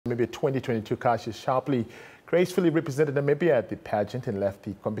Namibia 2022, Cassia Sharpley gracefully represented Namibia at the pageant and left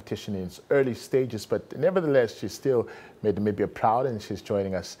the competition in its early stages, but nevertheless, she still made Namibia proud, and she's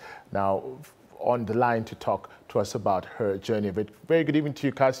joining us now on the line to talk to us about her journey. But very good evening to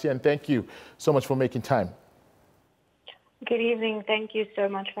you, Cassia, and thank you so much for making time. Good evening. Thank you so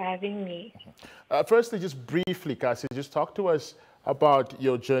much for having me. Firstly, just briefly, Cassia, just talk to us about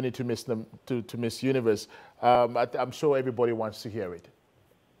your journey to Miss Universe. I'm sure everybody wants to hear it.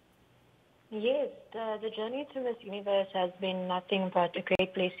 Yes, the journey to Miss Universe has been nothing but a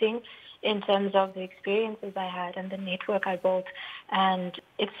great blessing in terms of the experiences I had and the network I built. And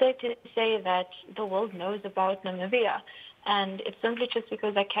it's safe to say that the world knows about Namibia. And it's simply just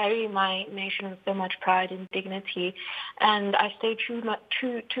because I carry my nation with so much pride and dignity. And I stay true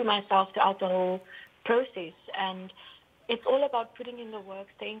to myself throughout the whole process. And it's all about putting in the work,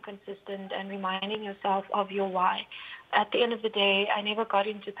 staying consistent, and reminding yourself of your why. At the end of the day, I never got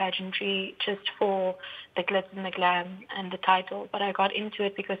into pageantry just for the glitz and the glam and the title, but I got into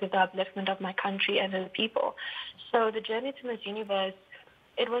it because of the upliftment of my country and the people. So the journey to Miss Universe,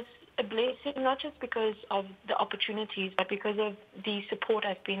 it was a blessing, not just because of the opportunities, but because of the support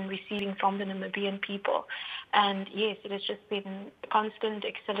I've been receiving from the Namibian people. And yes, it has just been constant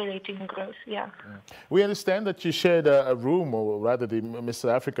accelerating growth, yeah. We understand that you shared a room, or rather the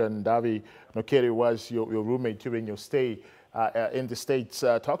Mr. Africa and Davi Nokere was your roommate during your stay in the States.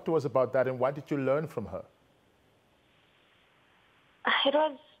 Talk to us about that, and what did you learn from her?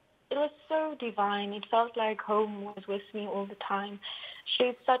 It was so divine. It felt like home was with me all the time.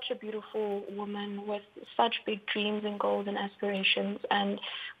 She's such a beautiful woman with such big dreams and goals and aspirations, and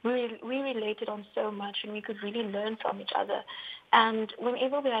we related on so much, and we could really learn from each other. And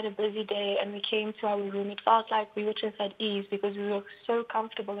whenever we had a busy day and we came to our room, it felt like we were just at ease because we were so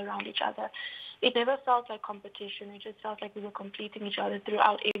comfortable around each other. It never felt like competition. It just felt like we were completing each other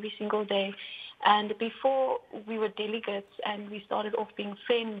throughout every single day. And before, we were delegates, and we started off being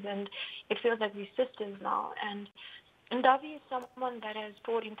friends, and it feels like we're sisters now. And Davi is someone that has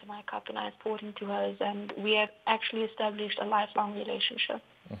poured into my cup, and I have poured into hers, and we have actually established a lifelong relationship.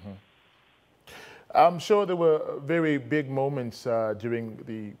 Mm-hmm. I'm sure there were very big moments during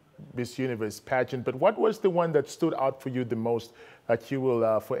the Miss Universe pageant, but what was the one that stood out for you the most that you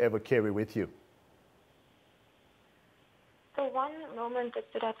will forever carry with you? The one moment that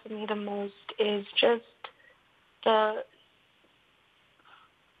stood out for me the most is just that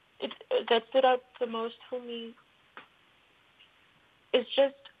stood out the most for me is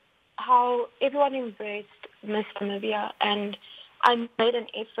just how everyone embraced Miss Namibia, and I made an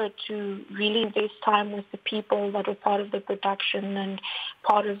effort to really invest time with the people that were part of the production and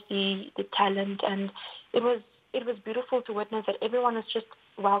part of the talent, and it was beautiful to witness that everyone was just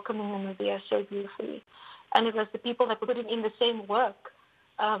welcoming Namibia so beautifully. And it was the people that were putting in the same work.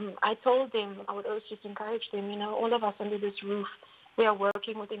 I told them, I would always just encourage them, you know, all of us under this roof, we are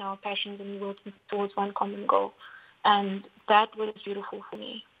working within our passions and we're working towards one common goal. And that was beautiful for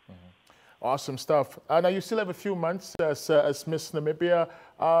me. Mm-hmm. Awesome stuff. Now, you still have a few months as Miss Namibia.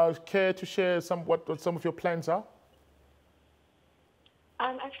 Care to share what some of your plans are?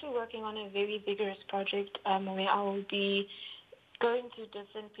 I'm actually working on a very vigorous project where I will be going to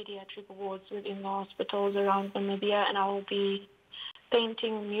different pediatric wards within the hospitals around Namibia, and I will be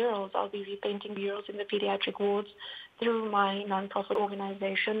painting murals. I'll be repainting murals in the pediatric wards through my non-profit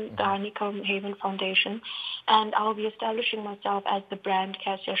organization, the Honeycomb Haven Foundation, and I'll be establishing myself as the brand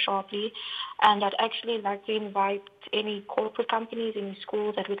Cassia Sharpley. And I'd actually like to invite any corporate companies, any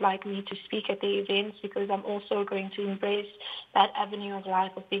schools that would like me to speak at the events, because I'm also going to embrace that avenue of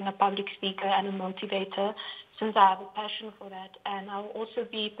life of being a public speaker and a motivator, since I have a passion for that. And I'll also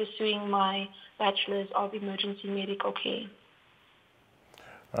be pursuing my Bachelor's of Emergency Medical Care.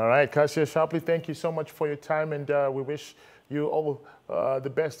 All right, Cassia Sharpley, thank you so much for your time, and we wish you all the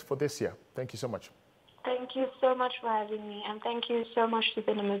best for this year. Thank you so much. Thank you so much for having me, and thank you so much to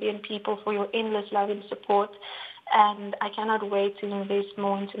the Namibian people for your endless love and support. And I cannot wait to invest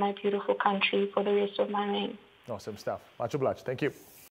more into my beautiful country for the rest of my reign. Awesome stuff. Much obliged. Thank you.